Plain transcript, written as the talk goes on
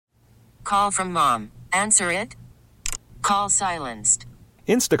call from mom. Answer it. Call silenced.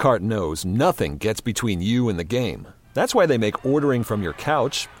 Instacart knows nothing gets between you and the game. That's why they make ordering from your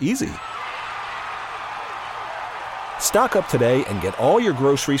couch easy. Stock up today and get all your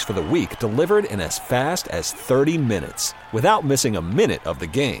groceries for the week delivered in as fast as 30 minutes without missing a minute of the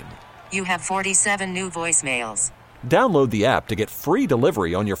game. You have 47 new voicemails. Download the app to get free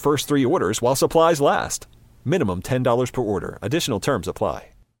delivery on your first 3 orders while supplies last. Minimum $10 per order. Additional terms apply.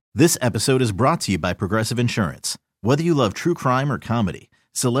 This episode is brought to you by Progressive Insurance. Whether you love true crime or comedy,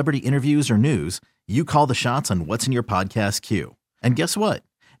 celebrity interviews or news, you call the shots on what's in your podcast queue. And guess what?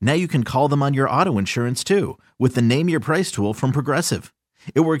 Now you can call them on your auto insurance too with the Name Your Price tool from Progressive.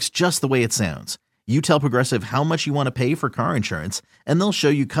 It works just the way it sounds. You tell Progressive how much you want to pay for car insurance, and they'll show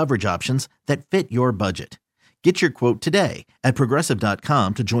you coverage options that fit your budget. Get your quote today at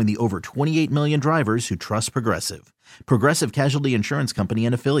Progressive.com to join the over 28 million drivers who trust Progressive. Progressive Casualty Insurance Company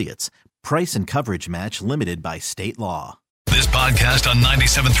and Affiliates. Price and coverage match limited by state law. This podcast on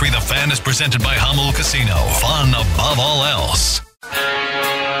 97.3 The Fan is presented by Hummel Casino. Fun above all else.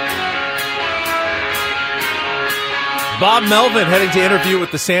 Bob Melvin heading to interview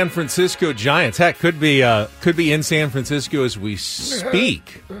with the San Francisco Giants. Heck, could be in San Francisco as we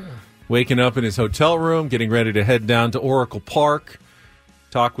speak. Waking up in his hotel room, getting ready to head down to Oracle Park.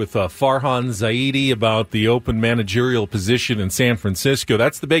 Talk with Farhan Zaidi about the open managerial position in San Francisco.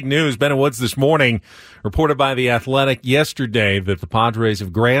 That's the big news. Ben Woods this morning reported by The Athletic yesterday that the Padres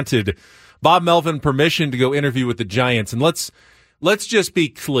have granted Bob Melvin permission to go interview with the Giants. And let's just be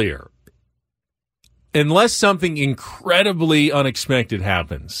clear. Unless something incredibly unexpected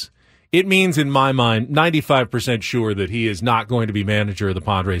happens, it means, in my mind, 95% sure that he is not going to be manager of the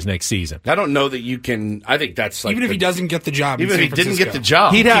Padres next season. I don't know that you can. I think that's like even if he doesn't get the job. Even if he didn't get the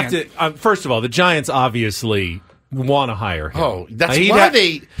job, he'd have to. First of all, the Giants obviously want to hire him. Oh, that's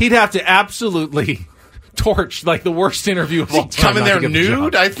why he'd have to absolutely torch like the worst interview of all time. Come in there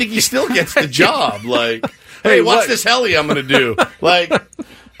nude. I think he still gets the job. Like, hey, what's this heli I'm going to do? Like,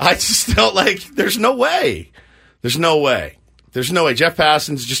 I just felt like there's no way. There's no way. Jeff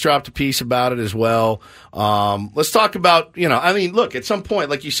Passan's just dropped a piece about it as well. Let's talk about, look, at some point,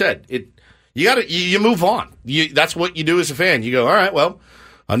 like you said, you move on. That's what you do as a fan. You go, all right, well,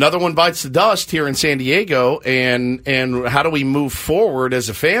 another one bites the dust here in San Diego, and how do we move forward as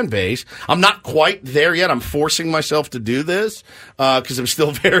a fan base? I'm not quite there yet. I'm forcing myself to do this because I'm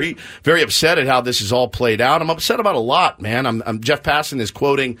still very, very upset at how this is all played out. I'm upset about a lot, man. Jeff Passan is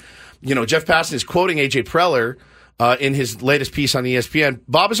quoting A.J. Preller. In his latest piece on ESPN,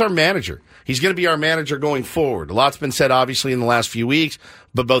 Bob is our manager. He's going to be our manager going forward. A lot's been said, obviously, in the last few weeks,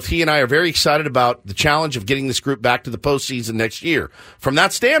 but both he and I are very excited about the challenge of getting this group back to the postseason next year. From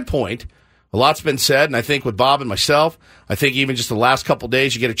that standpoint, a lot's been said, and I think with Bob and myself, I think even just the last couple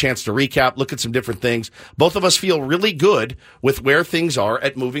days, you get a chance to recap, look at some different things. Both of us feel really good with where things are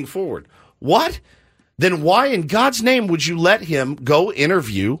at moving forward. What? Then why in God's name would you let him go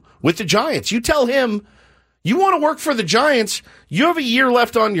interview with the Giants? You tell him, you want to work for the Giants, you have a year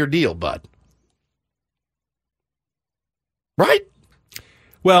left on your deal, bud. Right?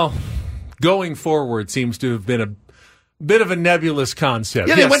 Well, going forward seems to have been a bit of a nebulous concept.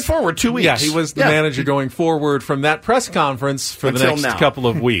 Yeah, they went forward 2 weeks. Yeah, he was the manager going forward from that press conference for the next couple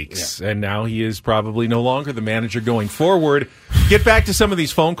of weeks. Yeah. And now he is probably no longer the manager going forward. Get back to some of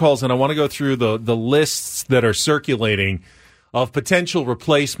these phone calls, and I want to go through the lists that are circulating of potential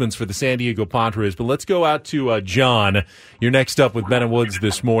replacements for the San Diego Padres. But let's go out to John. You're next up with Ben and Woods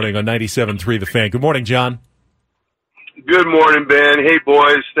this morning on 97.3 The Fan. Good morning, John. Good morning, Ben. Hey,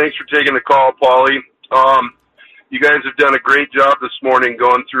 boys. Thanks for taking the call, Paulie. You guys have done a great job this morning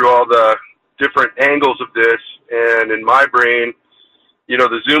going through all the different angles of this. And in my brain,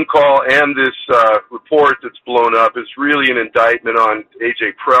 the Zoom call and this report that's blown up is really an indictment on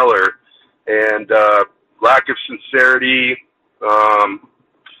A.J. Preller and lack of sincerity,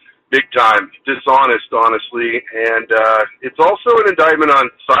 big time, dishonest, honestly, and it's also an indictment on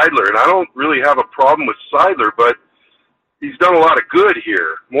Seidler, and I don't really have a problem with Seidler, but he's done a lot of good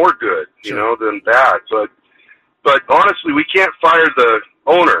here, more good, than bad, but honestly, we can't fire the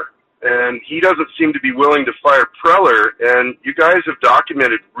owner, and he doesn't seem to be willing to fire Preller, and you guys have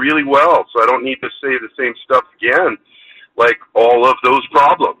documented really well, so I don't need to say the same stuff again, like all of those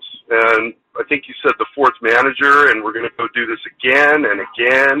problems, and I think you said the fourth manager, and we're going to go do this again and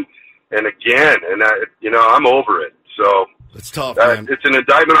again and again. And I'm over it. So it's tough, man. It's an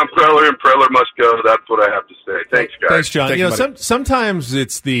indictment on Preller, and Preller must go. That's what I have to say. Thanks, guys. Thanks, John. Sometimes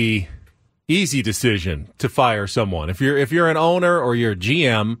it's the easy decision to fire someone. If you're an owner or you're a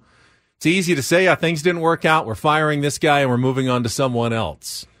GM, it's easy to say, things didn't work out. We're firing this guy and we're moving on to someone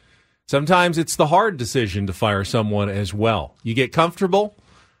else. Sometimes it's the hard decision to fire someone as well. You get comfortable.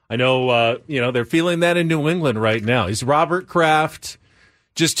 I know, they're feeling that in New England right now. Is Robert Kraft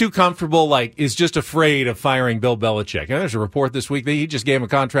just too comfortable, is just afraid of firing Bill Belichick? And there's a report this week that he just gave him a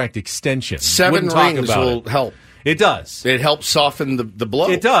contract extension. 7 rings will help. It does. It helps soften the blow.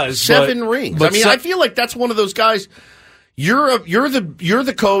 It does. 7 rings. But I feel like that's one of those guys. You're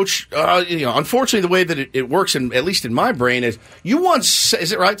the coach. Unfortunately, the way that it works, at least in my brain, is you won.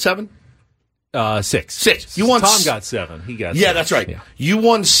 Is it right? 7. 6. 6. You won. Tom got 7. He got. 6. Yeah, that's right. Yeah. You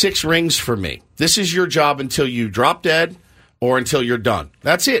won 6 rings for me. This is your job until you drop dead or until you're done.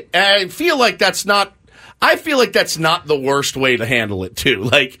 That's it. And I feel like that's not the worst way to handle it, too.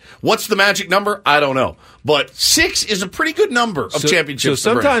 What's the magic number? I don't know. But 6 is a pretty good number of championships.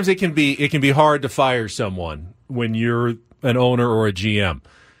 So sometimes it can be hard to fire someone when you're an owner or a GM.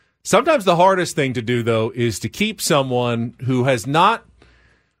 Sometimes the hardest thing to do, though, is to keep someone who has not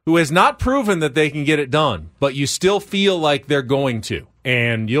proven that they can get it done, but you still feel like they're going to.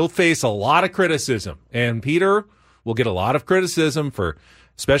 And you'll face a lot of criticism. And Peter will get a lot of criticism for,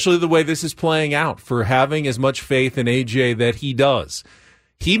 especially the way this is playing out, for having as much faith in AJ that he does.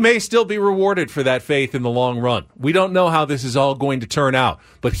 He may still be rewarded for that faith in the long run. We don't know how this is all going to turn out,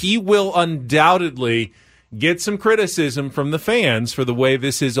 but he will undoubtedly get some criticism from the fans for the way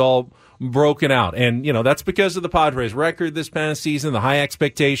this is all broken out. And, that's because of the Padres' record this past season, the high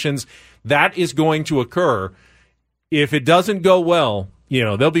expectations. That is going to occur. If it doesn't go well,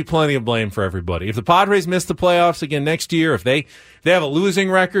 there'll be plenty of blame for everybody. If the Padres miss the playoffs again next year, if they have a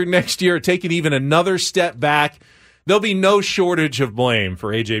losing record next year, take it even another step back, there'll be no shortage of blame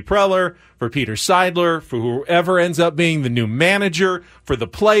for A.J. Preller, for Peter Seidler, for whoever ends up being the new manager, for the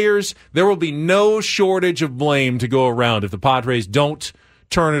players. There will be no shortage of blame to go around if the Padres don't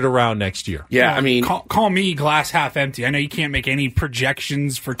turn it around next year. Yeah, I mean, call me glass half empty. I know you can't make any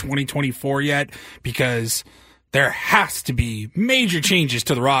projections for 2024 yet because there has to be major changes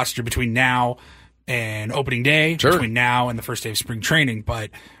to the roster between now and opening day, between now and the first day of spring training.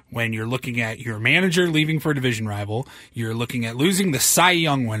 But when you're looking at your manager leaving for a division rival, you're looking at losing the Cy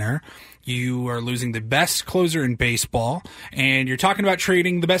Young winner, you are losing the best closer in baseball, and you're talking about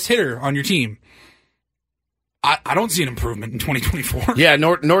trading the best hitter on your team. I don't see an improvement in 2024. Yeah,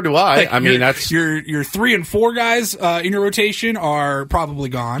 nor do I. I mean, that's your 3 and 4 guys in your rotation are probably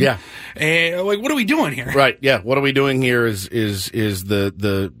gone. Yeah, and what are we doing here? Right. Yeah, what are we doing here is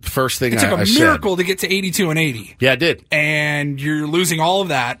the first thing. It took a miracle to get to 82 and 80. Yeah, it did. And you're losing all of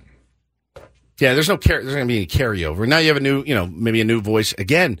that. Yeah, there's going to be any carryover. Now you have a new, maybe a new voice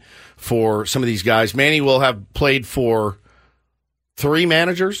again for some of these guys. Manny will have played for 3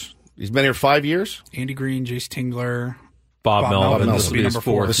 managers. He's been here 5 years. Andy Green, Jace Tingler, Bob Melvin. This will be number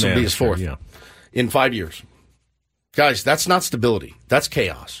 4. This will be his 4th. Yeah. In 5 years. Guys, that's not stability. That's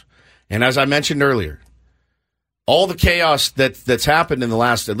chaos. And as I mentioned earlier, all the chaos that's happened in the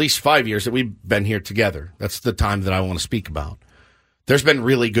last at least 5 years that we've been here together, that's the time that I want to speak about. There's been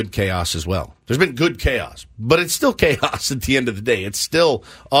really good chaos as well. There's been good chaos, but it's still chaos at the end of the day. It's still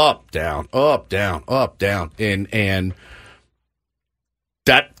up, down, up, down, up, down. And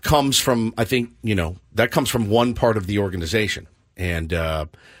that comes from, I think, that comes from one part of the organization. And I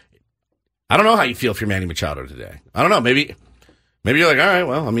don't know how you feel if you're Manny Machado today. I don't know. Maybe you're like, all right,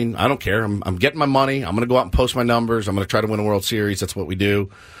 well, I mean, I don't care. I'm getting my money. I'm going to go out and post my numbers. I'm going to try to win a World Series. That's what we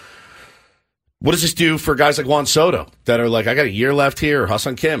do. What does this do for guys like Juan Soto that are like, I got a year left here, or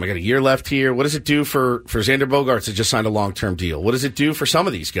Ha-Seong Kim, I got a year left here? What does it do for Xander Bogaerts that just signed a long-term deal? What does it do for some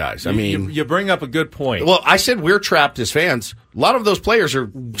of these guys? I mean, you bring up a good point. Well, I said we're trapped as fans. A lot of those players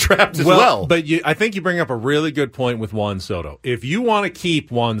are trapped as well. But I think you bring up a really good point with Juan Soto. If you want to keep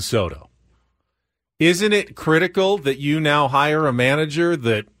Juan Soto, isn't it critical that you now hire a manager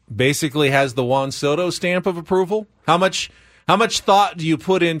that basically has the Juan Soto stamp of approval? How much thought do you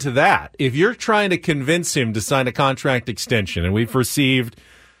put into that? If you're trying to convince him to sign a contract extension, and we've received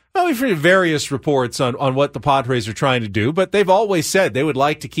various reports on what the Padres are trying to do, but they've always said they would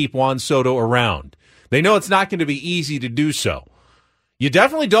like to keep Juan Soto around. They know it's not going to be easy to do so. You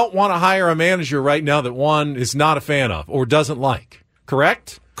definitely don't want to hire a manager right now that Juan is not a fan of or doesn't like,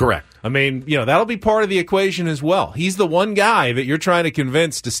 correct? Correct. I mean, that'll be part of the equation as well. He's the one guy that you're trying to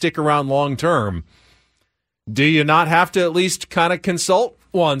convince to stick around long term. Do you not have to at least kind of consult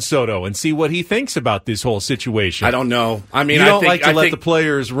Juan Soto and see what he thinks about this whole situation? I don't know. I mean, you don't like to let the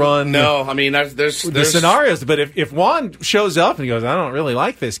players run. No, I mean, there's the scenarios. But if Juan shows up and he goes, I don't really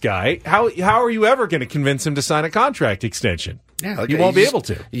like this guy, how are you ever going to convince him to sign a contract extension? Yeah, you won't be able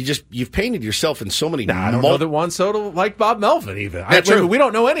to. You've painted yourself in so many. I don't know that Juan Soto liked Bob Melvin even. That's true. We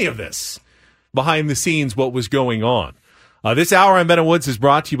don't know any of this behind the scenes. What was going on? This hour on Ben and Woods is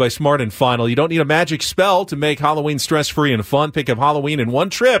brought to you by Smart and Final. You don't need a magic spell to make Halloween stress-free and fun. Pick up Halloween in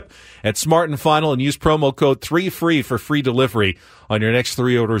one trip at Smart and Final and use promo code 3FREE for free delivery on your next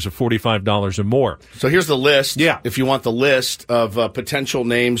 3 orders of $45 or more. So here's the list. Yeah. If you want the list of potential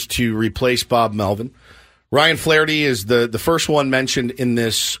names to replace Bob Melvin. Ryan Flaherty is the first one mentioned in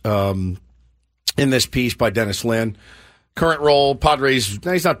this piece by Dennis Lynn. Current role, Padres,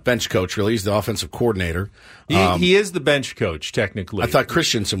 he's not bench coach, really. He's the offensive coordinator. He is the bench coach, technically. I thought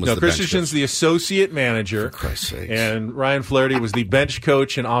Christensen was the bench coach. Christensen's the associate manager. For Christ's sake. And Ryan Flaherty was the bench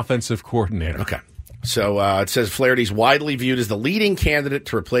coach and offensive coordinator. Okay. So it says Flaherty's widely viewed as the leading candidate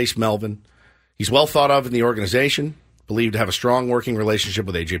to replace Melvin. He's well thought of in the organization, believed to have a strong working relationship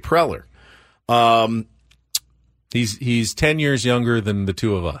with A.J. Preller. He's 10 years younger than the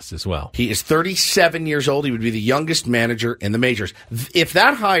two of us as well. He is 37 years old. He would be the youngest manager in the majors. If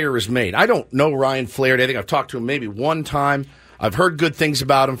that hire is made, I don't know Ryan Flaherty. I think I've talked to him maybe one time. I've heard good things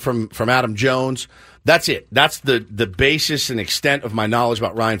about him from Adam Jones. That's it. That's the basis and extent of my knowledge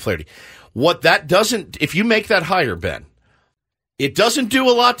about Ryan Flaherty. What that doesn't, if you make that hire, Ben, it doesn't do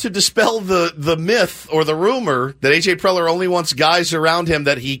a lot to dispel the myth or the rumor that A.J. Preller only wants guys around him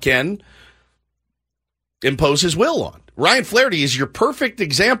that he can impose his will on. Ryan Flaherty is your perfect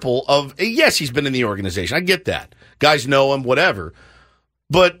example of, yes, he's been in the organization. I get that. Guys know him, whatever.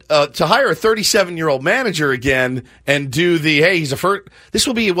 But to hire a 37-year-old manager again and do he's a first, this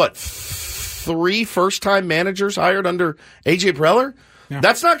will be, 3 first-time managers hired under A.J. Preller? Yeah.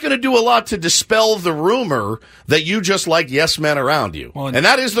 That's not going to do a lot to dispel the rumor that you just like yes men around you. Well, and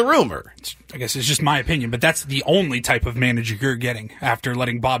that is the rumor. I guess it's just my opinion, but that's the only type of manager you're getting after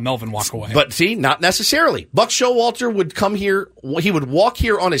letting Bob Melvin walk away. But see, not necessarily. Buck Showalter would come here, he would walk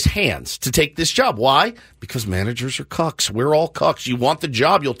here on his hands to take this job. Why? Because managers are cucks. We're all cucks. You want the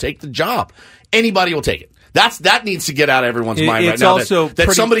job, you'll take the job. Anybody will take it. That needs to get out of everyone's mind right now.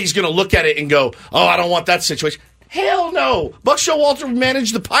 That somebody's going to look at it and go, oh, I don't want that situation. Hell no. Buck Showalter would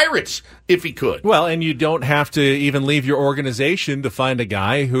manage the Pirates if he could. Well, and you don't have to even leave your organization to find a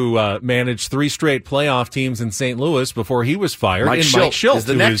guy who managed 3 straight playoff teams in St. Louis before he was fired. Mike Schilt is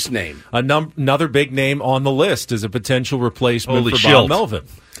the next name. Another big name on the list as a potential replacement for Bob Melvin.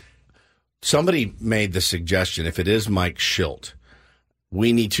 Somebody made the suggestion, if it is Mike Schilt,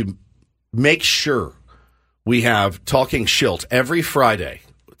 we need to make sure we have Talking Schilt every Friday.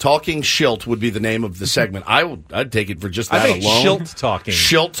 Talking Schilt would be the name of the segment. I'd take it for just that alone. Schilt Talking.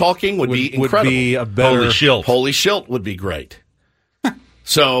 Schilt Talking would be incredible. Would be a better Holy Schilt. Holy Schilt would be great.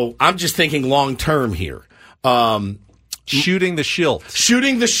 So I'm just thinking long term here. Shooting the Schilt.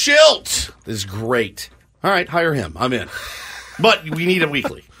 Shooting the Schilt is great. All right, hire him. I'm in. But we need a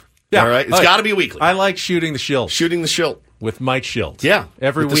weekly. Yeah. All right? It's got to be weekly. I like Shooting the Schilt. Shooting the Schilt. With Mike Schilt. Yeah.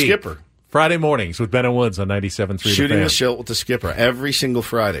 Every week. The skipper. Friday mornings with Ben and Woods on 97.3 Shooting the Schilt with the skipper every single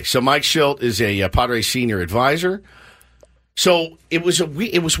Friday. So Mike Schilt is a Padres senior advisor. So it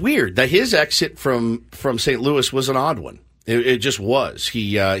was weird that his exit from St. Louis was an odd one. It just was.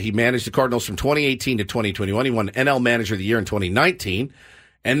 He managed the Cardinals from 2018 to 2021. He won NL Manager of the Year in 2019,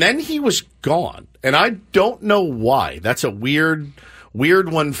 and then he was gone. And I don't know why. That's a weird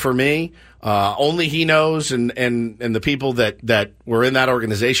one for me. Only he knows, and the people that were in that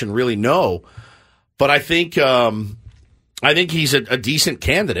organization really know. But I think he's a decent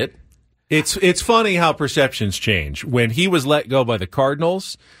candidate. It's funny how perceptions change. When he was let go by the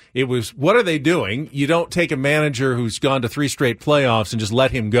Cardinals, it was, what are they doing? You don't take a manager who's gone to 3 straight playoffs and just let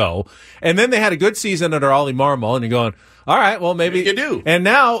him go. And then they had a good season under Ollie Marmol, and you're going, all right, well, maybe you do. And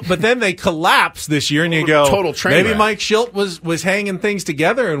now, but then they collapse this year, and you go, total train maybe wreck. Mike Schilt was hanging things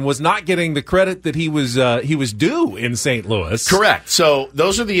together and was not getting the credit that he was due in St. Louis. Correct. So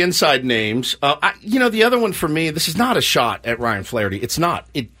those are the inside names. The other one for me, this is not a shot at Ryan Flaherty. It's not.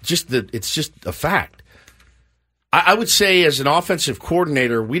 It's just a fact. I would say as an offensive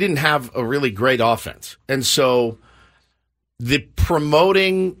coordinator, we didn't have a really great offense, and so the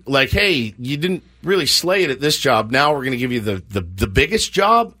promoting, like, hey, you didn't really slay it at this job. Now we're going to give you the biggest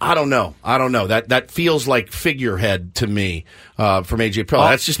job. I don't know. That feels like figurehead to me from A.J.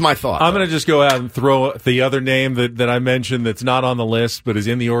 Preller. That's just my thought. I'm going to just go out and throw the other name that I mentioned that's not on the list but is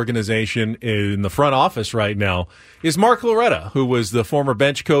in the organization in the front office right now is Mark Loretta, who was the former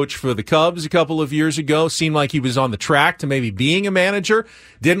bench coach for the Cubs a couple of years ago. Seemed like he was on the track to maybe being a manager.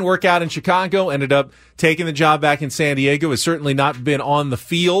 Didn't work out in Chicago. Ended up taking the job back in San Diego. Has certainly not been on the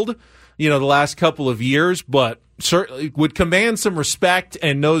field, the last couple of years, but certainly would command some respect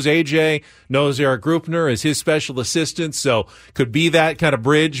and knows AJ, knows Eric Grupner as his special assistant, so could be that kind of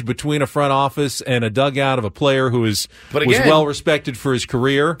bridge between a front office and a dugout of a player who was well respected for his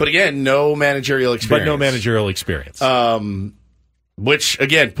career. But again, no managerial experience. Which,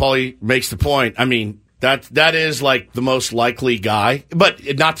 again, Paulie makes the point. I mean, that is like the most likely guy.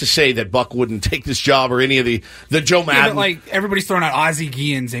 But not to say that Buck wouldn't take this job or any of the Joe Madden. Yeah, but like everybody's throwing out Ozzie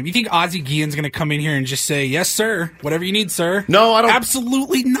Guillen's name. You think Ozzie Guillen's going to come in here and just say, "Yes, sir, whatever you need, sir"? No, I don't.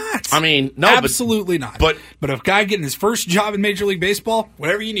 Absolutely not. I mean, no, absolutely not. But a guy getting his first job in Major League Baseball,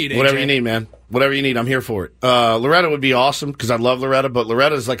 whatever you need, AJ. Whatever you need, man. Whatever you need, I'm here for it. Loretta would be awesome because I love Loretta, but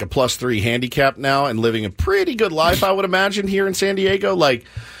Loretta's like a +3 handicap now and living a pretty good life, I would imagine, here in San Diego. Like,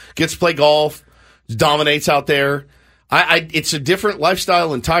 gets to play golf, dominates out there. It's a different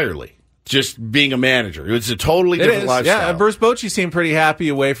lifestyle entirely. Just being a manager, it's a totally different lifestyle. Yeah, Bruce Bochy seemed pretty happy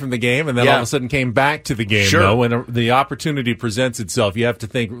away from the game, and then all of a sudden came back to the game. Sure. Though, when the opportunity presents itself, you have to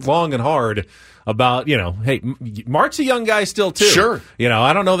think long and hard about, hey, Mark's a young guy still too. Sure,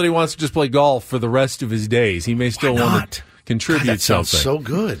 I don't know that he wants to just play golf for the rest of his days. He may still want to contribute that sounds something. So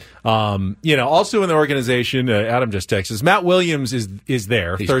good. Also in the organization, Adam just texted us, Matt Williams is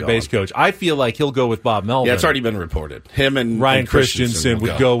there, third base coach. I feel like he'll go with Bob Melvin. Yeah, it's already been reported. Him and Ryan Christensen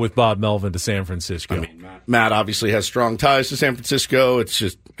would go with Bob Melvin to San Francisco. I mean, Matt obviously has strong ties to San Francisco. It's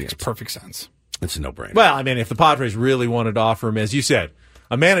just makes perfect sense. It's a no-brainer. Well, I mean, if the Padres really wanted to offer him, as you said,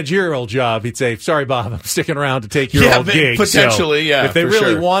 a managerial job, he'd say, "Sorry, Bob, I'm sticking around to take your old gig." Potentially, so if they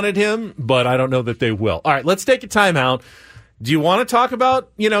really wanted him, but I don't know that they will. All right, let's take a timeout. Do you want to talk about,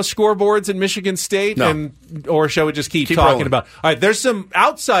 scoreboards in Michigan State? No. Or shall we just keep talking rolling about? All right, there's some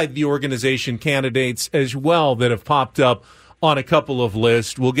outside the organization candidates as well that have popped up on a couple of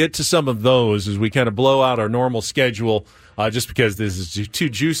lists. We'll get to some of those as we kind of blow out our normal schedule, just because this is too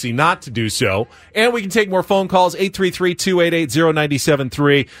juicy not to do so. And we can take more phone calls,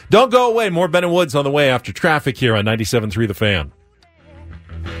 833-288-0973. Don't go away. More Ben and Woods on the way after traffic here on 97.3 The Fan.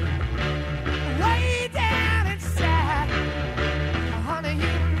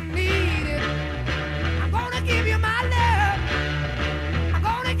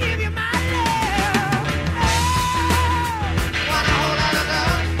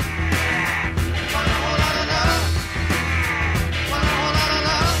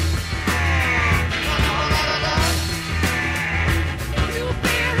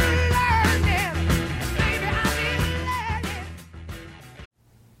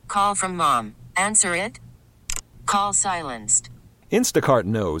 Call from mom. Answer it. Call silenced. Instacart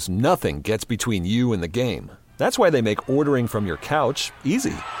knows nothing gets between you and the game. That's why they make ordering from your couch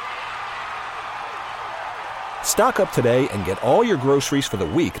easy. Stock up today and get all your groceries for the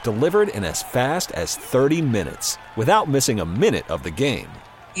week delivered in as fast as 30 minutes without missing a minute of the game.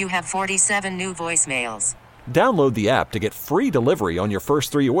 You have 47 new voicemails. Download the app to get free delivery on your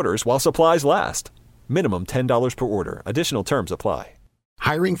first 3 orders while supplies last. Minimum $10 per order. Additional terms apply.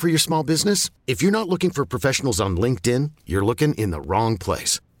 Hiring for your small business? If you're not looking for professionals on LinkedIn, you're looking in the wrong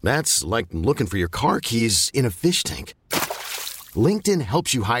place. That's like looking for your car keys in a fish tank. LinkedIn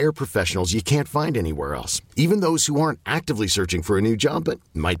helps you hire professionals you can't find anywhere else, even those who aren't actively searching for a new job but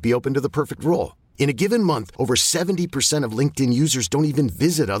might be open to the perfect role. In a given month, over 70% of LinkedIn users don't even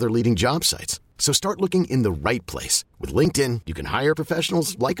visit other leading job sites. So start looking in the right place. With LinkedIn, you can hire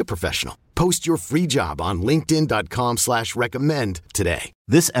professionals like a professional. Post your free job on linkedin.com/recommend today.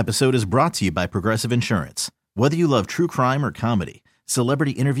 This episode is brought to you by Progressive Insurance. Whether you love true crime or comedy,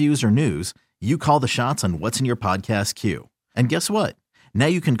 celebrity interviews or news, you call the shots on what's in your podcast queue. And guess what? Now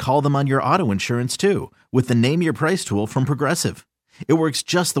you can call them on your auto insurance too with the Name Your Price tool from Progressive. It works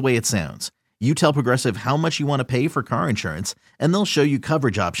just the way it sounds. You tell Progressive how much you want to pay for car insurance, and they'll show you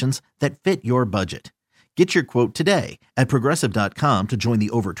coverage options that fit your budget. Get your quote today at Progressive.com to join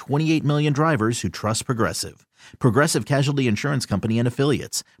the over 28 million drivers who trust Progressive. Progressive Casualty Insurance Company and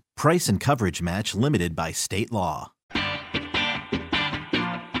Affiliates. Price and coverage match limited by state law.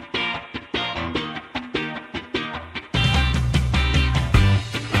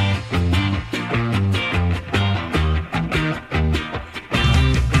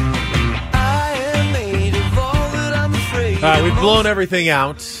 We've blown everything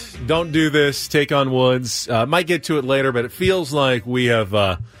out. Don't do this. Take on Woods. Might get to it later, but it feels like we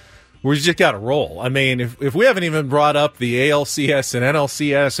just got to roll. I mean, if we haven't even brought up the ALCS and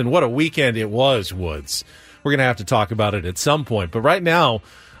NLCS and what a weekend it was, Woods, we're going to have to talk about it at some point. But right now,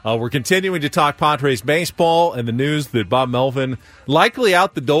 we're continuing to talk Padres baseball and the news that Bob Melvin likely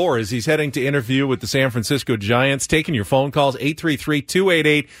out the door as he's heading to interview with the San Francisco Giants. Taking your phone calls,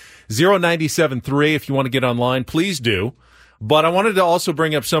 833-288-0973. If you want to get online, please do. But I wanted to also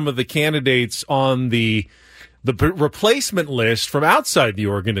bring up some of the candidates on the the replacement list from outside the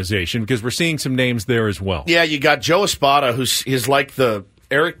organization, because we're seeing some names there as well. Yeah, you got Joe Espada, who's like the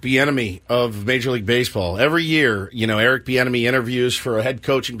Eric Bieniemy of Major League Baseball. Every year, Eric Bieniemy interviews for a head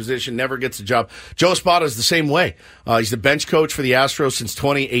coaching position, never gets a job. Joe Espada is the same way. He's the bench coach for the Astros since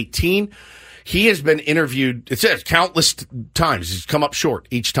 2018. He has been interviewed, it says, countless times. He's come up short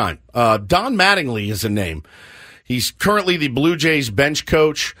each time. Don Mattingly is a name. He's currently the Blue Jays bench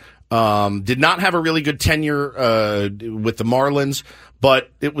coach. Did not have a really good tenure with the Marlins, but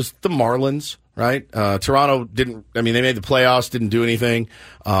it was the Marlins, right? Toronto didn't. I mean, they made the playoffs, didn't do anything.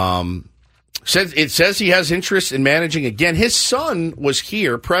 It says he has interest in managing again. His son was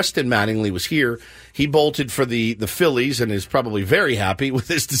here. Preston Mattingly was here. He bolted for the Phillies and is probably very happy with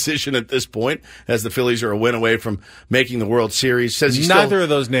his decision at this point, as the Phillies are a win away from making the World Series. Says neither of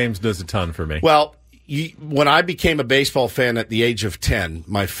those names does a ton for me. Well, when I became a baseball fan at the age of 10,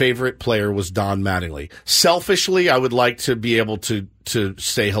 my favorite player was Don Mattingly. Selfishly, I would like to be able to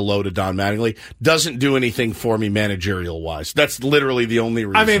say hello to Don Mattingly. Doesn't do anything for me managerial-wise. That's literally the only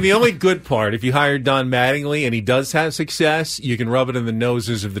reason. I mean, the only good part, if you hire Don Mattingly and he does have success, you can rub it in the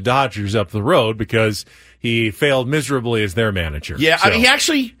noses of the Dodgers up the road because he failed miserably as their manager. Yeah, so. I mean,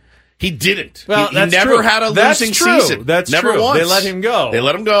 he didn't. Well, he never true. had a that's losing true. season. That's never true. Once. They let him go. They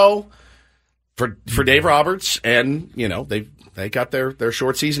let him go for Dave Roberts, and they got their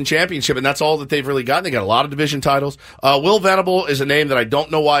short season championship, and that's all that they've really gotten. They got a lot of division titles. Will Venable is a name that I don't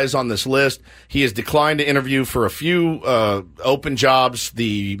know why is on this list. He has declined to interview for a few open jobs,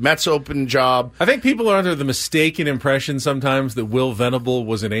 the Mets open job. I think people are under the mistaken impression sometimes that Will Venable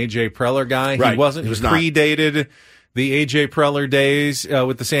was an A.J. Preller guy. Right. He wasn't. He was he not. predated the A.J. Preller days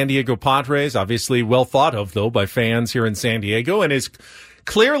with the San Diego Padres. Obviously well thought of, though, by fans here in San Diego, and is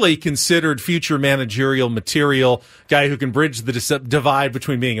clearly considered future managerial material, guy who can bridge the divide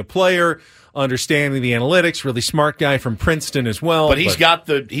between being a player, understanding the analytics, really smart guy from Princeton as well. But he's got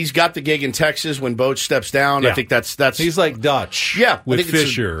the gig in Texas when Boch steps down. Yeah. I think that's he's like Dutch. Yeah, with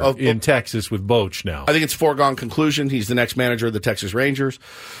Fisher in Texas with Boch now. I think it's a foregone conclusion. He's the next manager of the Texas Rangers,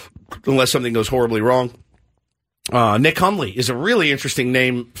 unless something goes horribly wrong. Nick Hundley is a really interesting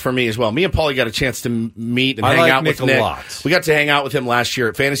name for me as well. Me and Paulie got a chance to meet and hang out with Nick. We got to hang out with him last year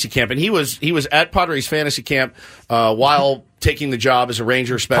at Fantasy Camp, and he was at Padres Fantasy Camp while taking the job as a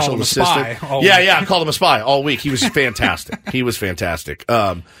Ranger special assistant. I called him a spy all week. He was fantastic.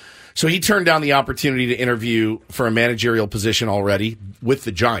 So he turned down the opportunity to interview for a managerial position already with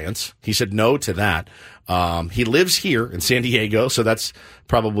the Giants. He said no to that. He lives here in San Diego, so that's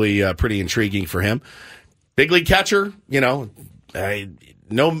probably pretty intriguing for him. Big league catcher, no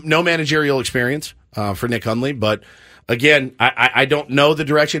managerial experience for Nick Hundley, but again, I don't know the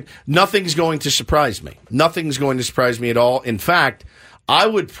direction. Nothing's going to surprise me. Nothing's going to surprise me at all. In fact, I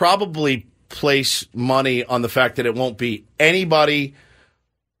would probably place money on the fact that it won't be anybody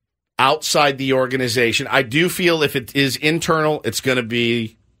outside the organization. I do feel if it is internal, it's going to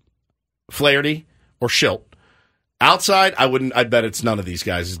be Flaherty or Schilt. Outside, I bet it's none of these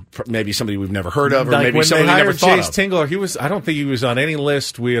guys. Maybe somebody we've never heard of, or like maybe somebody we never thought Chase of. Tingler, I don't think he was on any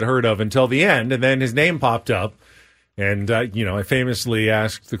list we had heard of until the end, and then his name popped up. And, I famously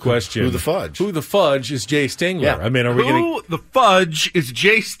asked the question, Who the fudge? Who the fudge is Jace Tingler? Yeah. I mean, are we going to... the fudge is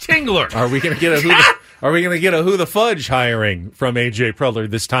Jace Tingler? Are we going to get a who the fudge hiring from A.J. Preller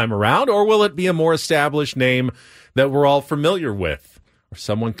this time around, or will it be a more established name that we're all familiar with? Or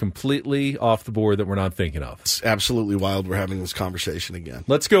someone completely off the board that we're not thinking of? It's absolutely wild we're having this conversation again.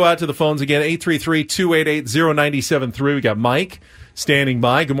 Let's go out to the phones again, 833-288-0973. We got Mike standing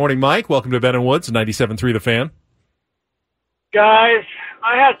by. Good morning, Mike. Welcome to Ben & Woods, 97.3 The Fan. Guys,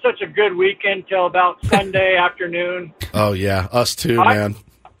 I had such a good weekend till about Sunday afternoon. Oh, yeah. Us too, man.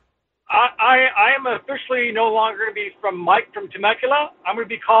 I am officially no longer going to be from Mike from Temecula. I'm going to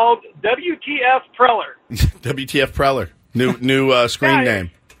be called WTF Preller. WTF Preller. New screen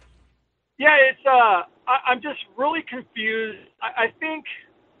name. Yeah, it's I'm just really confused. I think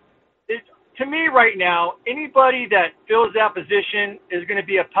to me right now, anybody that fills that position is going to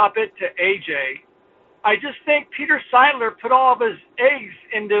be a puppet to AJ. I just think Peter Seidler put all of his eggs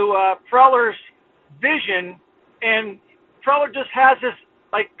into Preller's vision, and Preller just has this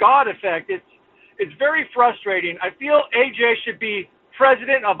God effect. It's very frustrating. I feel AJ should be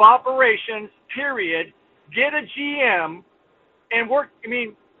president of operations, period. Get a GM and work. I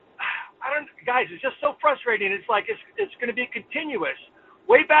mean, guys, it's just so frustrating. It's like it's going to be continuous.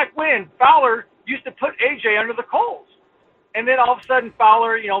 Way back when, Fowler used to put AJ under the coals. And then all of a sudden,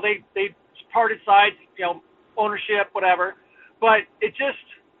 Fowler, they parted sides, ownership, whatever. But it just,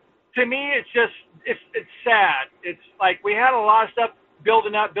 to me, it's sad. It's like we had a lot of stuff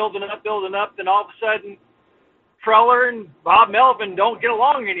building up. Then all of a sudden, Preller and Bob Melvin don't get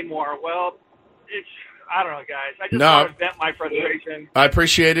along anymore. Well, I don't know, guys. I just want to vent my frustration. I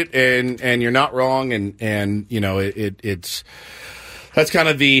appreciate it, and you're not wrong, and you know it's that's kind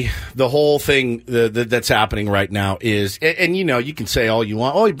of the whole thing that's happening right now is, and you know, you can say all you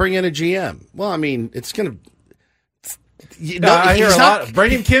want. Oh, you bring in a GM. Well, I mean, it's going to. I hear a lot.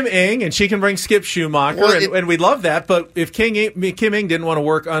 Bring in Kim Ng, and she can bring Skip Schumacher, and we love that. But if Kim Ng didn't want to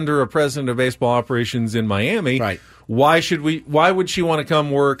work under a president of baseball operations in Miami, right? Why would she want to come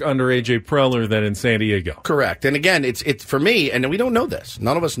work under AJ Preller than in San Diego? Correct. And again, it's for me, and we don't know this.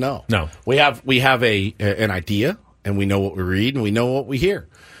 None of us know. No, we have an idea, and we know what we read, and we know what we hear.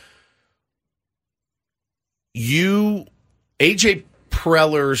 AJ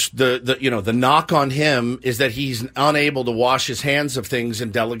Preller's the knock on him is that he's unable to wash his hands of things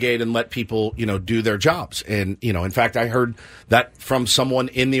and delegate and let people do their jobs. And in fact, I heard that from someone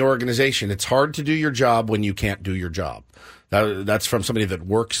in the organization. It's hard to do your job when you can't do your job. That's from somebody that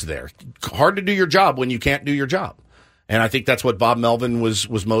works there. Hard to do your job when you can't do your job. And I think that's what Bob Melvin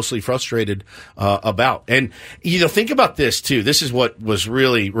was mostly frustrated about. And think about this too. This is what was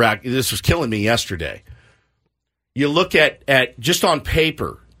really this was killing me yesterday. You look at just on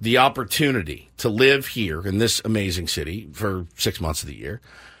paper, the opportunity to live here in this amazing city for 6 months of the year.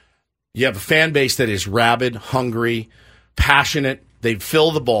 You have a fan base that is rabid, hungry, passionate. They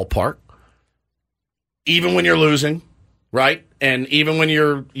fill the ballpark, even when you're losing, right? And even when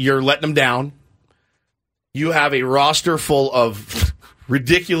you're letting them down. You have a roster full of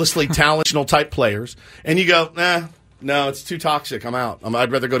ridiculously talented type players, and you go, no, it's too toxic. I'm out.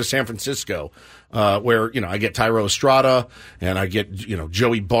 I'd rather go to San Francisco. Where I get Tyro Estrada and I get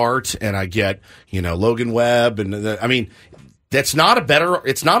Joey Bart and I get Logan Webb and it's not a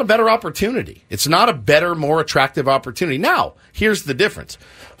better opportunity. It's not a better, more attractive opportunity. Now, here's the difference.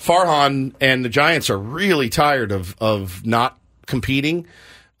 Farhan and the Giants are really tired of not competing.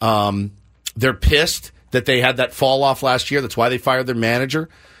 They're pissed that they had that fall off last year. That's why they fired their manager.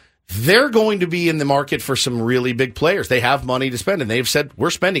 They're going to be in the market for some really big players. They have money to spend, and they've said, we're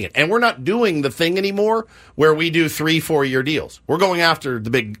spending it. And we're not doing the thing anymore where we do 3-4 year deals. We're going after the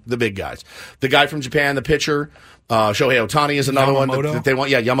big guys. The guy from Japan, the pitcher, Shohei Ohtani is another one that they want.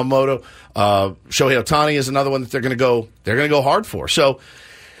 Yeah, Yamamoto. Shohei Ohtani is another one that they're going to go hard for. So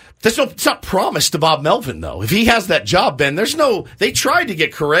it's not promised to Bob Melvin, though. If he has that job, Ben, they tried to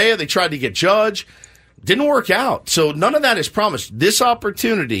get Correa, they tried to get Judge. Didn't work out. So none of that is promised. This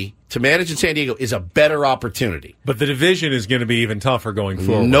opportunity to manage in San Diego is a better opportunity. But the division is going to be even tougher going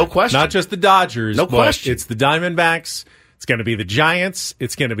forward. No question. Not just the Dodgers. No question. It's the Diamondbacks. It's going to be the Giants.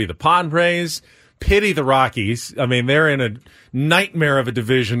 It's going to be the Padres. Pity the Rockies. They're in a nightmare of a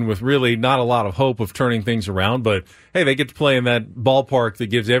division with really not a lot of hope of turning things around. But, hey, they get to play in that ballpark that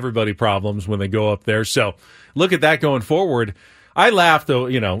gives everybody problems when they go up there. So look at that going forward. I laughed, though,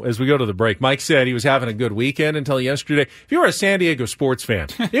 as we go to the break. Mike said he was having a good weekend until yesterday. If you were a San Diego sports fan,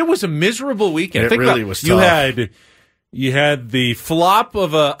 it was a miserable weekend. It really was tough. You had the flop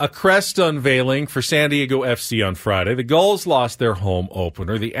of a crest unveiling for San Diego FC on Friday. The Gulls lost their home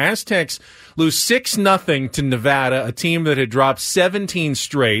opener. The Aztecs lose 6-0 to Nevada, a team that had dropped 17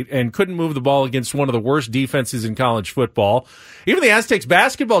 straight and couldn't move the ball against one of the worst defenses in college football. Even the Aztecs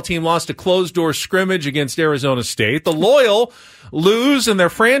basketball team lost a closed-door scrimmage against Arizona State. The Loyal lose, and their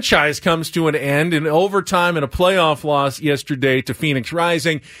franchise comes to an end in overtime in a playoff loss yesterday to Phoenix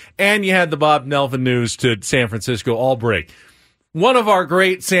Rising. And you had the Bob Melvin news to San Francisco all break. One of our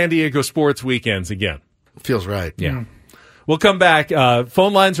great San Diego sports weekends again. Feels right. Yeah. We'll come back.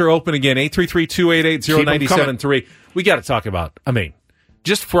 Phone lines are open again, 833-288-0973. We got to talk about,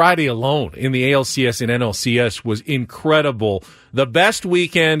 just Friday alone in the ALCS and NLCS was incredible. The best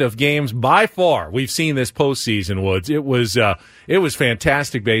weekend of games by far we've seen this postseason, Woods. It was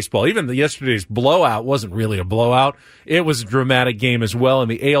fantastic baseball. Even yesterday's blowout wasn't really a blowout. It was a dramatic game as well in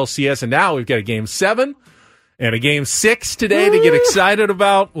the ALCS. And now we've got a Game 7 and a Game 6 today to get excited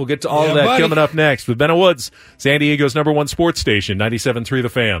about. We'll get to all of that coming up next with Ben Woods, San Diego's #1 sports station, 97.3 The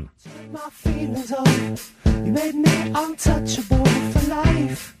Fan. My feelings on, you made me untouchable for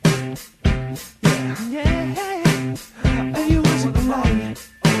life. Yeah. You wasn't right.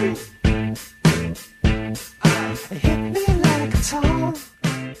 It hit me like a tom.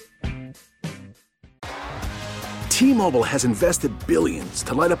 T-Mobile has invested billions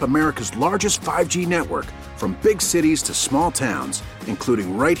to light up America's largest 5G network, from big cities to small towns,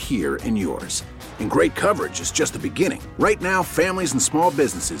 including right here in yours. And great coverage is just the beginning. Right now, families and small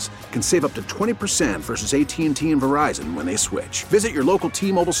businesses can save up to 20% versus AT&T and Verizon when they switch. Visit your local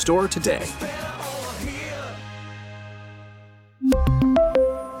T-Mobile store today.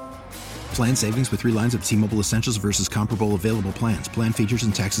 Plan savings with 3 lines of T-Mobile Essentials versus comparable available plans. Plan features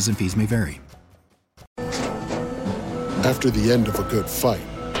and taxes and fees may vary. After the end of a good fight,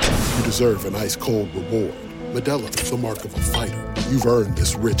 you deserve an ice-cold reward. Modelo is the mark of a fighter. You've earned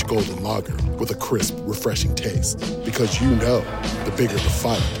this rich golden lager with a crisp, refreshing taste. Because you know, the bigger the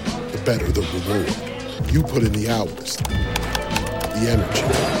fight, the better the reward. You put in the hours, the energy,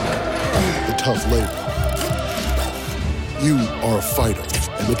 the tough labor. You are a fighter,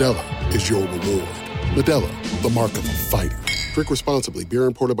 and Modelo is your reward. Modelo, the mark of a fighter. Drink responsibly. Beer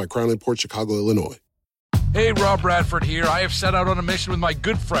imported by Crown Imports, Chicago, Illinois. Hey, Rob Bradford here. I have set out on a mission with my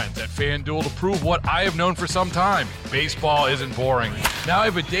good friends at FanDuel to prove what I have known for some time. Baseball isn't boring. Now I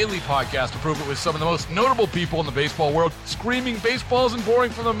have a daily podcast to prove it with some of the most notable people in the baseball world, screaming baseball isn't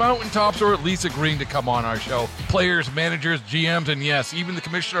boring from the mountaintops, or at least agreeing to come on our show. Players, managers, GMs, and yes, even the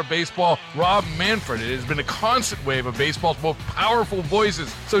commissioner of baseball, Rob Manfred. It has been a constant wave of baseball's most powerful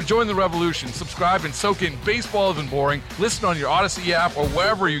voices. So join the revolution. Subscribe and soak in Baseball Isn't Boring. Listen on your Odyssey app or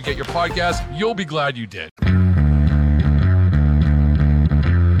wherever you get your podcasts. You'll be glad you did.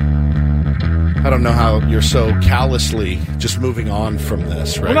 I don't know how you're so callously just moving on from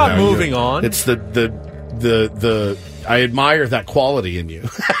this right now. We're not moving on. It's the I admire that quality in you.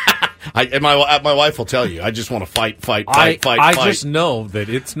 My wife will tell you. I just want to fight. I just know that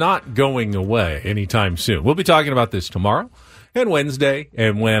it's not going away anytime soon. We'll be talking about this tomorrow and Wednesday,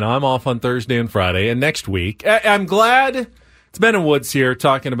 and when I'm off on Thursday and Friday, and next week. I'm glad it's Ben and Woods here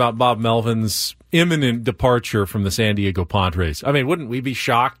talking about Bob Melvin's imminent departure from the San Diego Padres. I mean, wouldn't we be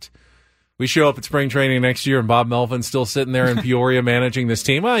shocked? We show up at spring training next year and Bob Melvin's still sitting there in Peoria managing this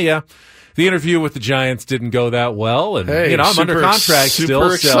team. Well, yeah, the interview with the Giants didn't go that well, and I'm under contract still.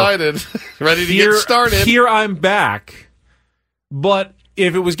 Super excited, ready to get started. Here I'm back, but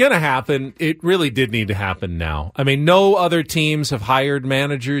if it was going to happen, it really did need to happen now. I mean, no other teams have hired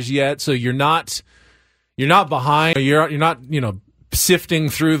managers yet, so you're not behind. You're not sifting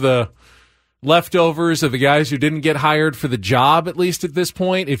through the leftovers of the guys who didn't get hired for the job, at least at this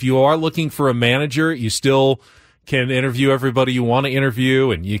point. If you are looking for a manager, you still can interview everybody you want to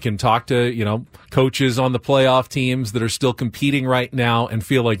interview, and you can talk to, coaches on the playoff teams that are still competing right now and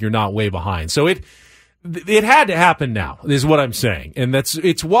feel like you're not way behind. So it had to happen now, is what I'm saying. And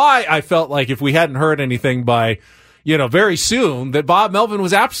it's why I felt like if we hadn't heard anything by, very soon, that Bob Melvin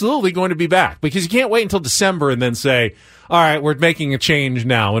was absolutely going to be back, because you can't wait until December and then say, all right, we're making a change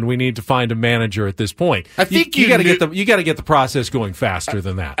now, and we need to find a manager at this point. I think you got to get the process going faster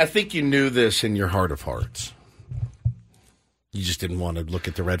than that. I think you knew this in your heart of hearts. You just didn't want to look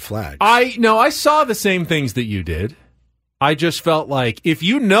at the red flags. I saw the same things that you did. I just felt like if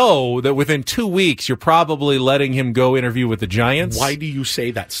you know that within 2 weeks you're probably letting him go interview with the Giants, why do you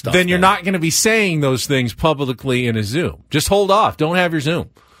say that stuff? Then you're not going to be saying those things publicly in a Zoom. Just hold off. Don't have your Zoom.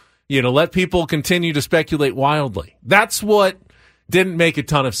 Let people continue to speculate wildly. That's what didn't make a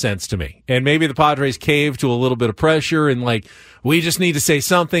ton of sense to me. And maybe the Padres caved to a little bit of pressure and we just need to say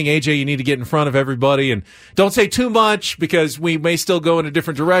something. AJ, you need to get in front of everybody and don't say too much because we may still go in a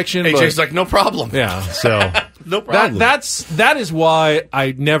different direction. AJ's like, no problem. Yeah, so no problem. That is why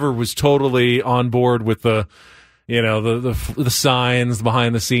I never was totally on board with the signs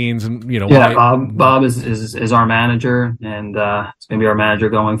behind the scenes and Bob is our manager, and it's going to be our manager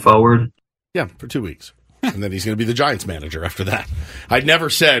going forward. Yeah, for 2 weeks. And then he's going to be the Giants manager after that. I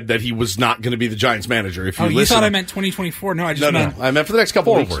never said that he was not going to be the Giants manager. If you you thought I meant 2024? No, I just meant... No, I meant for the next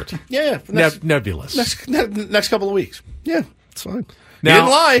couple of weeks. Yeah. Nebulous. Next couple of weeks. Yeah, it's fine. Now, he didn't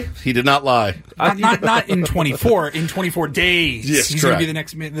lie. He did not lie. Not in 24. In 24 days. Yes, he's going to be the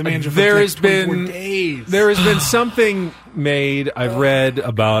manager for the next 24 days. There has been something made. I've read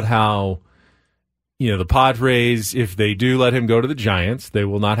about how the Padres, if they do let him go to the Giants, they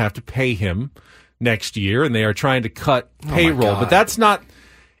will not have to pay him next year, and they are trying to cut payroll. But that's not,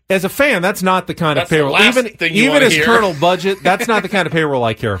 as a fan, that's not the kind of payroll. Even as Colonel Budget, that's not the kind of payroll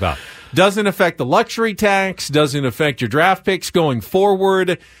I care about. Doesn't affect the luxury tax, doesn't affect your draft picks going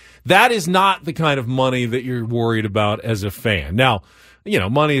forward. That is not the kind of money that you're worried about as a fan. Now,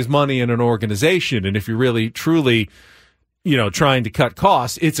 money is money in an organization, and if you're really, truly, trying to cut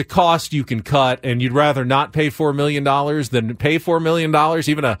costs, it's a cost you can cut, and you'd rather not pay $4 million than pay $4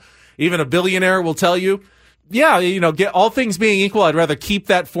 million. Even a billionaire will tell you, get all things being equal, I'd rather keep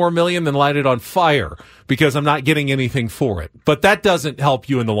that $4 million than light it on fire because I'm not getting anything for it. But that doesn't help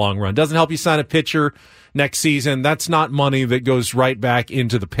you in the long run. Doesn't help you sign a pitcher next season. That's not money that goes right back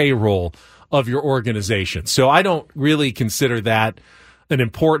into the payroll of your organization. So I don't really consider that an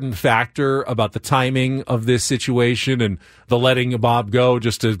important factor about the timing of this situation and the letting Bob go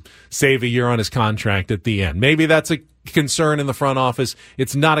just to save a year on his contract at the end. Maybe that's a concern in the front office.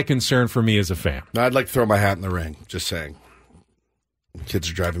 It's not a concern for me as a fan. I'd like to throw my hat in the ring, just saying.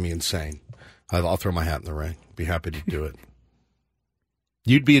 Kids are driving me insane. I'll throw my hat in the ring. Be happy to do it.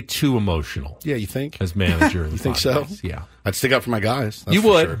 You'd be too emotional. Yeah, you think? As manager. You think so? Yeah. I'd stick up for my guys. That's you for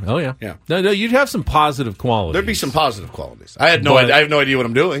would. Sure. Oh, yeah. Yeah. No, you'd have some positive qualities. There'd be some positive qualities. I have no idea what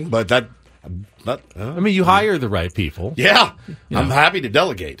I'm doing, but that. I mean, you hire the right people. Yeah. You I'm know. happy to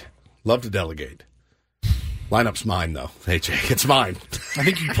delegate. Love to delegate. Lineup's mine, though. Hey, Jake, it's mine. I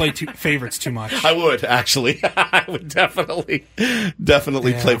think you play favorites too much. I would, actually. I would definitely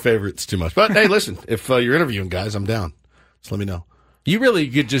play favorites too much. But, hey, listen, if you're interviewing guys, I'm down. Just let me know. You really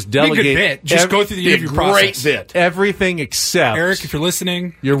could just delegate. Be a good bit. Just go through the interview process. Great bit. Everything except Eric, if you're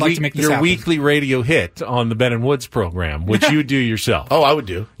listening, your, I'd like to make this happen. weekly radio hit on the Ben and Woods program, which you do yourself. Oh, I would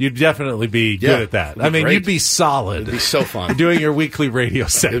do. You'd definitely be good at that. I mean, great. you'd be solid. It'd be so fun. Doing your weekly radio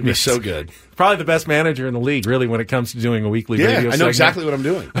segment. It'd be so good. Probably the best manager in the league, really, when it comes to doing a weekly radio segment. I know exactly what I'm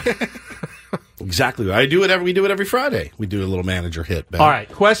doing. Exactly. We do it every Friday. We do a little manager hit. Ben. All right,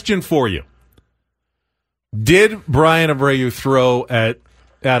 question for you. Did Brian Abreu throw at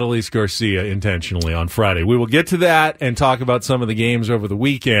Adolis Garcia intentionally on Friday? We will get to that and talk about some of the games over the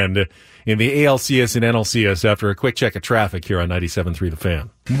weekend in the ALCS and NLCS after a quick check of traffic here on 97.3 The Fan.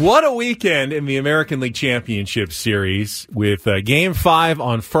 What a weekend in the American League Championship Series with Game 5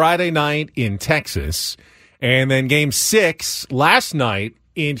 on Friday night in Texas and then Game 6 last night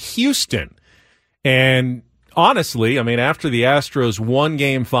in Houston. And honestly, I mean, after the Astros won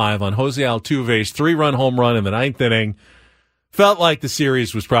Game 5 on Jose Altuve's 3-run home run in the ninth inning, felt like the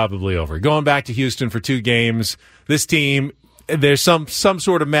series was probably over. Going back to Houston for 2 games, this team, there's some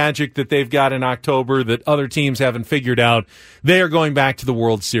sort of magic that they've got in October that other teams haven't figured out. They are going back to the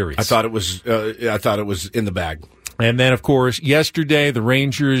World Series. I thought it was in the bag. And then, of course, yesterday the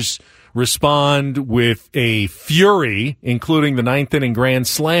Rangers respond with a fury, including the ninth inning grand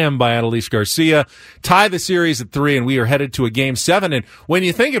slam by Adolis Garcia, tie the series at 3, and we are headed to a Game 7. And when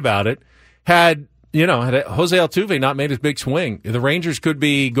you think about it, had Jose Altuve not made his big swing, the Rangers could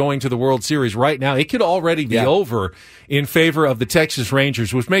be going to the World Series right now. It could already be over in favor of the Texas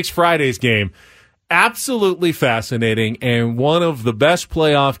Rangers, which makes Friday's game absolutely fascinating and one of the best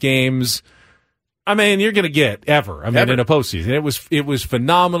playoff games, I mean, you're going to get ever. I mean, in a postseason. It was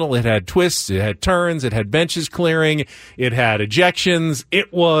phenomenal. It had twists. It had turns. It had benches clearing. It had ejections.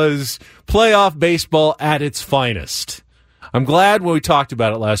 It was playoff baseball at its finest. I'm glad when we talked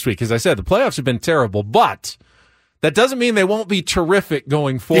about it last week, because I said the playoffs have been terrible, but that doesn't mean they won't be terrific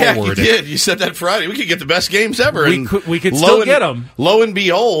going forward. Yeah, you did. You said that Friday. We could get the best games ever. We could still get them. Lo and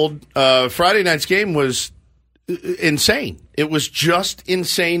behold, Friday night's game was insane. It was just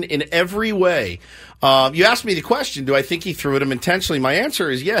insane in every way. You asked me the question, do I think he threw at him intentionally? My answer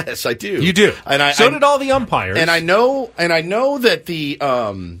is yes, I do. You do. And so did all the umpires. And I know that the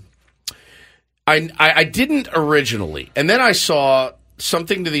I didn't originally. And then I saw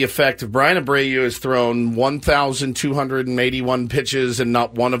something to the effect of Brian Abreu has thrown 1,281 pitches and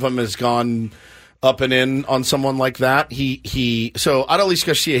not one of them has gone up and in on someone like that. So Adolis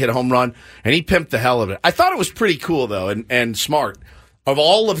Garcia hit a home run and he pimped the hell of it. I thought it was pretty cool though and smart of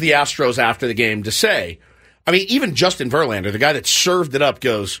all of the Astros after the game to say, I mean, even Justin Verlander, the guy that served it up,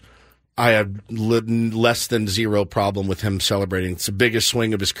 goes, I have less than zero problem with him celebrating. It's the biggest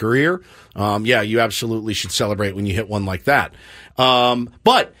swing of his career. Yeah, you absolutely should celebrate when you hit one like that.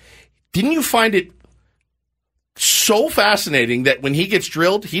 But didn't you find it so fascinating that when he gets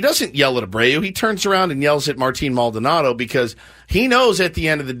drilled, he doesn't yell at Abreu. He turns around and yells at Martin Maldonado because he knows at the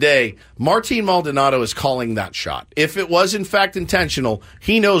end of the day, Martin Maldonado is calling that shot. If it was in fact intentional,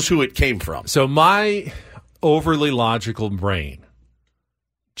 he knows who it came from. So my overly logical brain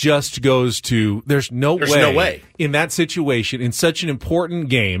just goes to there's no way in that situation, in such an important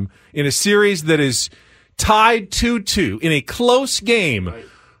game, in a series that is tied 2-2, in a close game, right,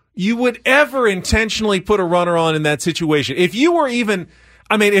 you would ever intentionally put a runner on in that situation. If you were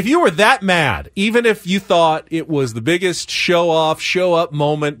that mad, even if you thought it was the biggest show up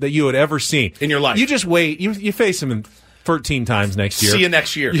moment that you had ever seen in your life, you just wait. You face him in 13 times next year. See you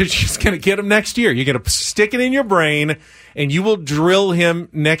next year. You're just going to get him next year. You're going to stick it in your brain, and you will drill him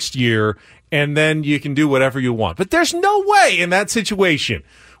next year, and then you can do whatever you want. But there's no way in that situation,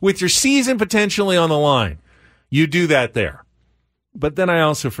 with your season potentially on the line, you do that there. But then I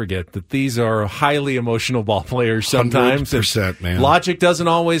also forget that these are highly emotional ball players sometimes. 100%, man. Logic doesn't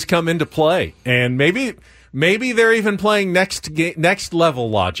always come into play. And maybe they're even playing next level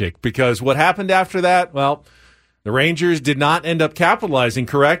logic, because what happened after that, well, The Rangers did not end up capitalizing,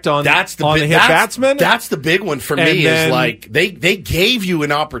 correct, on the hit batsman? That's the big one for me, is like they gave you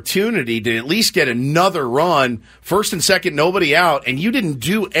an opportunity to at least get another run, first and second, nobody out, and you didn't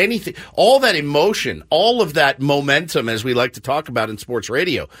do anything. All that emotion, all of that momentum, as we like to talk about in sports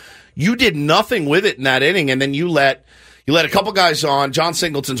radio, you did nothing with it in that inning, and then you let a couple guys on. John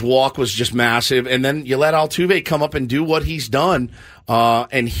Singleton's walk was just massive, and then you let Altuve come up and do what he's done,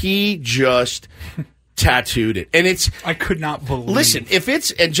 and he just tattooed it. And I could not believe. Listen,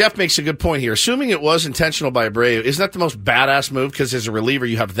 and Jeff makes a good point here, assuming it was intentional by Abreu, isn't that the most badass move? Because as a reliever,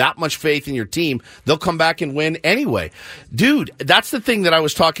 you have that much faith in your team, they'll come back and win anyway. Dude, that's the thing that I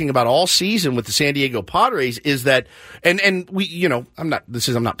was talking about all season with the San Diego Padres, is that, and we, I'm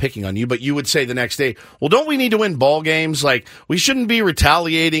not picking on you, but you would say the next day, well, don't we need to win ball games? Like, we shouldn't be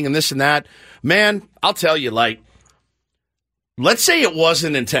retaliating and this and that. Man, I'll tell you, let's say it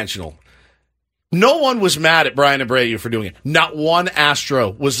wasn't intentional. No one was mad at Brian Abreu for doing it. Not one Astro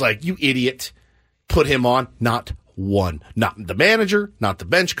was like, you idiot, put him on. Not one. Not the manager, not the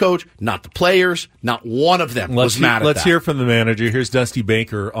bench coach, not the players. Not one of them was mad at that. Let's hear from the manager. Here's Dusty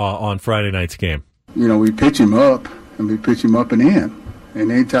Baker on Friday night's game. We pitch him up, and we pitch him up and in.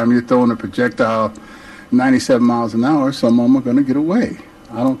 And anytime you're throwing a projectile 97 miles an hour, some of them are going to get away.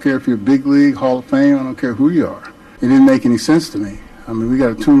 I don't care if you're big league, Hall of Fame, I don't care who you are. It didn't make any sense to me. We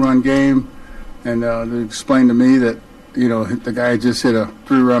got a 2-run game. And they explained to me that, the guy just hit a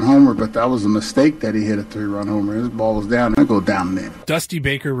 3-run homer, but that was a mistake that he hit a 3-run homer. His ball was down. I go down there. Dusty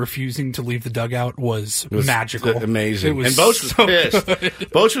Baker refusing to leave the dugout was magical. Amazing. It was and Boach was pissed.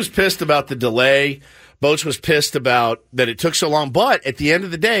 Boach was pissed about the delay. Boach was pissed about that it took so long. But at the end of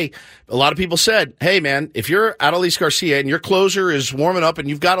the day, a lot of people said, hey, man, if you're Adolis Garcia and your closer is warming up and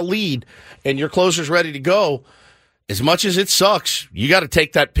you've got a lead and your closer's ready to go, as much as it sucks, you got to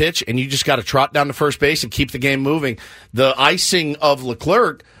take that pitch and you just got to trot down to first base and keep the game moving. The icing of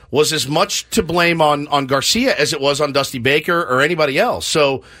Leclerc was as much to blame on Garcia as it was on Dusty Baker or anybody else.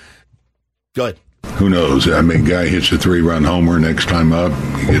 So, good. Who knows? Guy hits a 3-run homer next time up,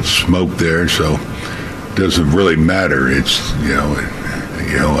 he gets smoked there, so it doesn't really matter. It's,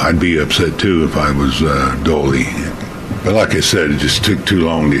 I'd be upset too if I was Dolly. But like I said, it just took too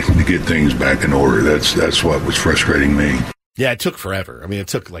long to get things back in order. That's what was frustrating me. Yeah, it took forever. It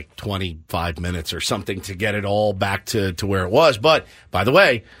took like 25 minutes or something to get it all back to where it was. But, by the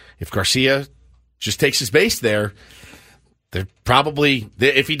way, if Garcia just takes his base there, they're probably,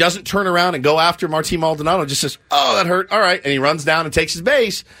 if he doesn't turn around and go after Martín Maldonado, just says, oh, that hurt, all right, and he runs down and takes his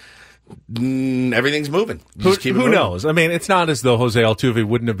base, everything's moving. Who knows? It's not as though Jose Altuve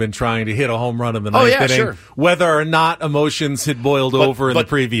wouldn't have been trying to hit a home run in the ninth inning, sure. Whether or not emotions had boiled over in the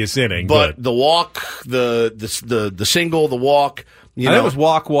previous inning. But the walk, the single, the walk, I think it was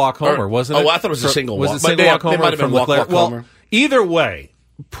walk homer, wasn't it? Oh, I thought it was a single walk. Was it single walk homer? It might have been walk homer. Either way,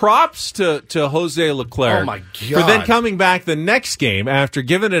 props to Jose Leclerc. Oh my God. For then coming back the next game after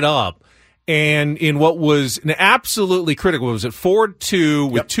giving it up. And in what was an absolutely critical, was it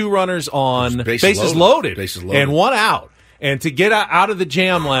 4-2 with 2 runners on, bases loaded, and 1 out. And to get out of the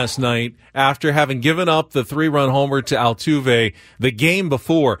jam last night after having given up the 3-run homer to Altuve the game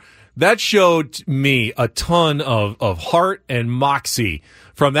before, that showed me a ton of heart and moxie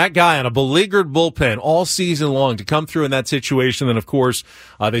from that guy on a beleaguered bullpen all season long to come through in that situation. And, of course,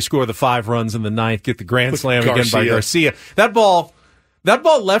 they score the 5 runs in the ninth, get the grand slam again by Garcia. That ball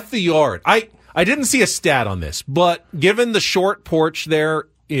left the yard. I didn't see a stat on this, but given the short porch there,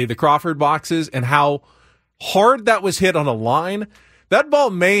 the Crawford boxes, and how hard that was hit on a line, that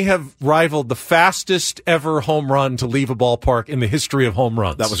ball may have rivaled the fastest ever home run to leave a ballpark in the history of home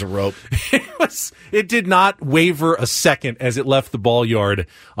runs. That was a rope. It did not waver a second as it left the ball yard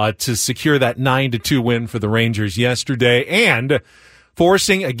to secure that 9-2 win for the Rangers yesterday, and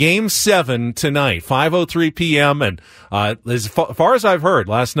forcing a Game 7 tonight, 5:03 p.m. And as far as I've heard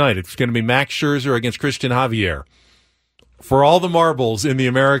last night, it's going to be Max Scherzer against Christian Javier. For all the marbles in the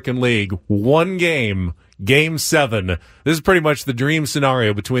American League, one game, Game 7. This is pretty much the dream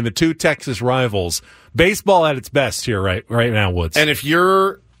scenario between the two Texas rivals. Baseball at its best here right now, Woods. And if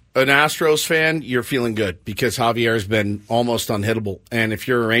you're an Astros fan, you're feeling good because Javier has been almost unhittable. And if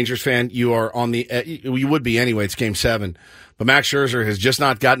you're a Rangers fan, you are on the you would be anyway. It's Game 7. But Max Scherzer has just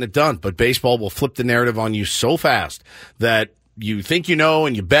not gotten it done. But baseball will flip the narrative on you so fast that you think you know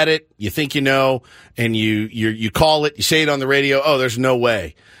and you bet it. You think you know and you call it. You say it on the radio. Oh, there's no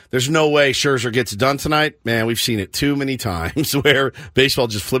way. There's no way Scherzer gets it done tonight. Man, we've seen it too many times where baseball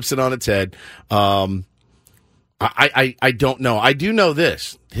just flips it on its head. I don't know. I do know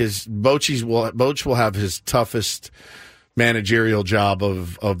this. Boch will have his toughest managerial job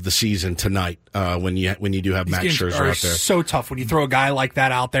of the season tonight when you do have Max Scherzer out there. So tough when you throw a guy like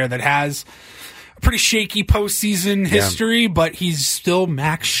that out there that has pretty shaky postseason history, but he's still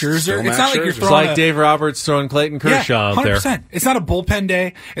Max Scherzer. It's not like you're throwing like Dave Roberts throwing Clayton Kershaw out there. 100%. It's not a bullpen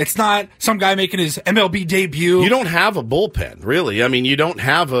day. It's not some guy making his MLB debut. You don't have a bullpen, really. I mean, you don't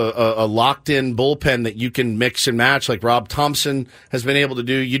have a locked-in bullpen that you can mix and match like Rob Thompson has been able to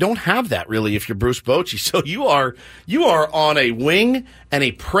do. You don't have that, really, if you're Bruce Bochy. So you are on a wing and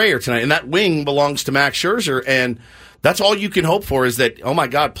a prayer tonight, and that wing belongs to Max Scherzer, and that's all you can hope for is that, oh, my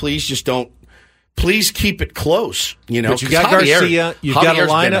God, please just don't. Please keep it close, you know. But you got Garcia, you've got a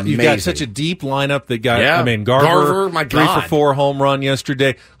lineup, you've got such a deep lineup that got. Yeah. I mean, Garver, my God. 3-for-4 home run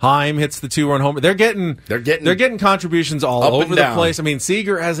yesterday. Heim hits the 2-run home. They're getting contributions all over the place. I mean,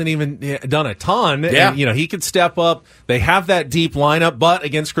 Seager hasn't even done a ton. Yeah. And, he could step up. They have that deep lineup, but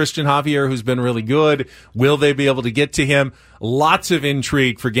against Christian Javier, who's been really good, will they be able to get to him? Lots of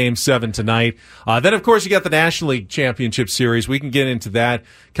intrigue for Game 7 tonight. Then, of course, you got the National League Championship Series. We can get into that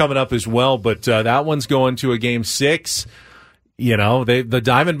coming up as well, but that one's going to a Game 6. The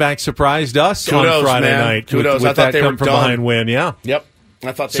Diamondbacks surprised us on Friday night with I thought that they come were from done. Behind win. Yeah. Yep.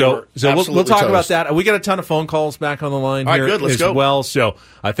 I thought they were So we'll talk toast. about that. We got a ton of phone calls back on the line All right, here good. Let's as go. well. So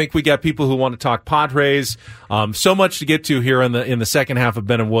I think we got people who want to talk Padres. So much to get to here in the second half of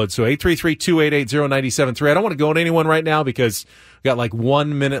Ben and Wood. So 833-288-0973. I don't want to go to anyone right now because we got like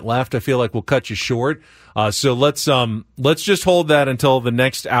 1 minute left. I feel like we'll cut you short. So let's just hold that until the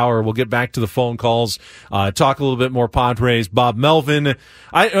next hour. We'll get back to the phone calls, talk a little bit more Padres. Bob Melvin.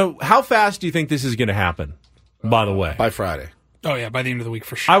 How fast do you think this is going to happen, by the way? By Friday. Oh, yeah, by the end of the week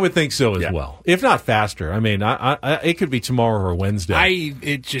for sure. I would think so as well, if not faster. I mean, it could be tomorrow or Wednesday.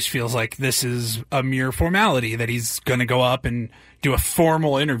 It just feels like this is a mere formality that he's going to go up and do a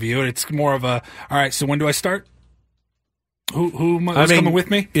formal interview. It's more of a, all right, so when do I start? Who's coming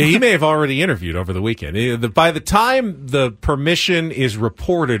with me? He may have already interviewed over the weekend. By the time the permission is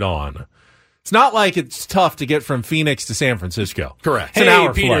reported on, it's not like it's tough to get from Phoenix to San Francisco. Correct. It's an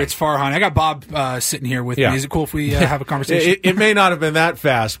hour Peter, flight. it's Farhan. I got Bob sitting here with me. Is it cool if we have a conversation? It may not have been that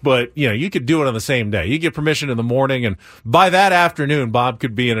fast, but you could do it on the same day. You get permission in the morning, and by that afternoon, Bob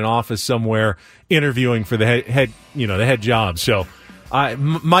could be in an office somewhere interviewing for the head job. So,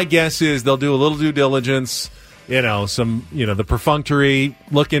 my guess is they'll do a little due diligence. The perfunctory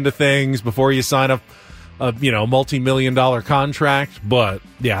look into things before you sign up a multi-million-dollar contract. But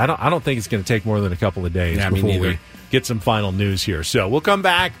I don't think it's going to take more than a couple of days before we get some final news here. So we'll come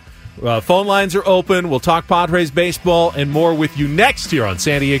back. Phone lines are open. We'll talk Padres baseball and more with you next here on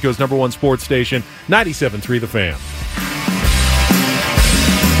San Diego's #1 sports station, 97.3 The Fan.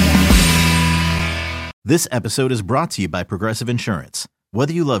 This episode is brought to you by Progressive Insurance.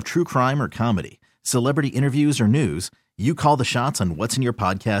 Whether you love true crime or comedy, celebrity interviews or news, you call the shots on what's in your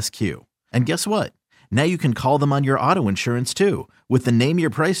podcast queue. And guess what? Now you can call them on your auto insurance too with the Name Your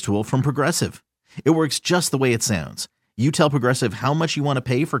Price tool from Progressive. It works just the way it sounds. You tell Progressive how much you want to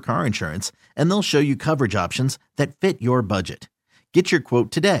pay for car insurance, and they'll show you coverage options that fit your budget. Get your quote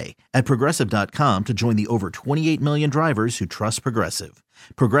today at Progressive.com to join the over 28 million drivers who trust Progressive.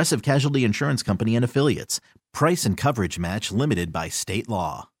 Progressive Casualty Insurance Company and Affiliates. Price and coverage match limited by state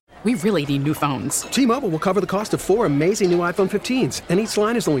law. We really need new phones. T-Mobile will cover the cost of 4 amazing new iPhone 15s, and each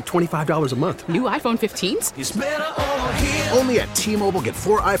line is only $25 a month. New iPhone 15s? It's better over here. Only at T-Mobile, get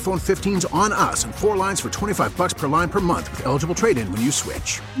 4 iPhone 15s on us and 4 lines for $25 per line per month with eligible trade-in when you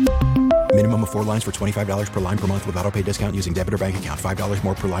switch. Minimum of 4 lines for $25 per line per month with autopay discount using debit or bank account. $5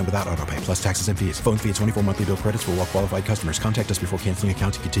 more per line without autopay, plus taxes and fees. Phone fee at 24 monthly bill credits for well-qualified customers. Contact us before canceling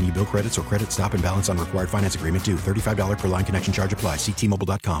account to continue bill credits or credit stop and balance on required finance agreement due. $35 per line connection charge applies. See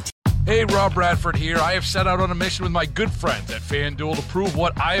T-Mobile.com. Hey, Rob Bradford here. I have set out on a mission with my good friends at FanDuel to prove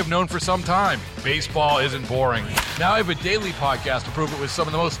what I have known for some time. Baseball isn't boring. Now I have a daily podcast to prove it with some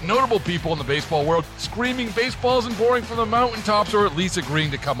of the most notable people in the baseball world, screaming baseball isn't boring from the mountaintops, or at least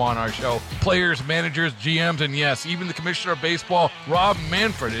agreeing to come on our show. Players, managers, GMs, and yes, even the commissioner of baseball, Rob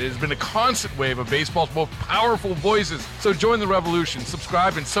Manfred. It has been a constant wave of baseball's most powerful voices. So join the revolution.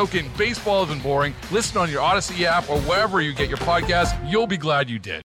 Subscribe and soak in Baseball Isn't Boring. Listen on your Odyssey app or wherever you get your podcasts. You'll be glad you did.